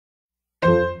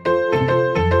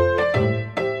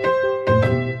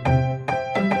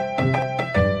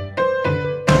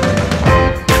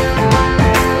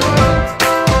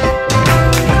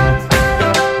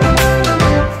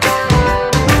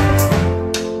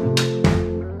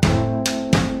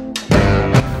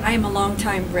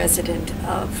longtime resident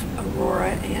of Aurora,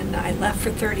 and I left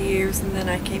for 30 years, and then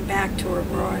I came back to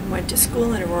Aurora and went to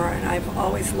school in Aurora, and I've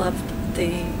always loved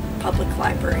the public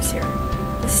libraries here.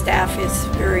 The staff is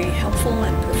very helpful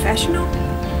and professional,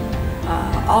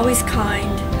 always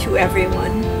kind to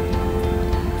everyone,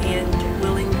 and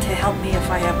willing to help me if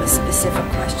I have a specific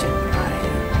question.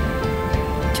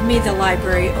 To me, the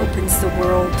library opens the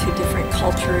world to different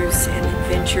cultures and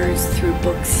adventures through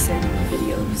books and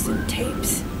videos and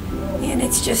tapes. And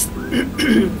it's just,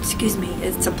 excuse me,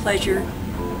 it's a pleasure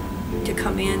to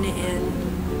come in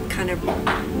and kind of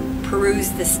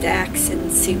peruse the stacks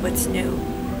and see what's new.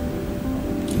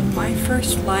 My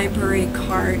first library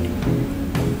card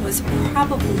was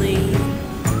probably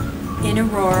in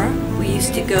Aurora. We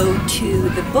used to go to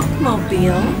the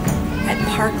bookmobile at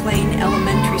Park Lane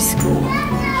Elementary School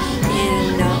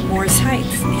in Morris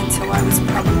Heights, and so I was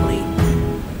probably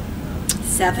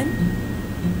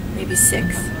 7, maybe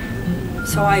 6.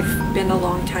 So I've been a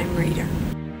long time reader.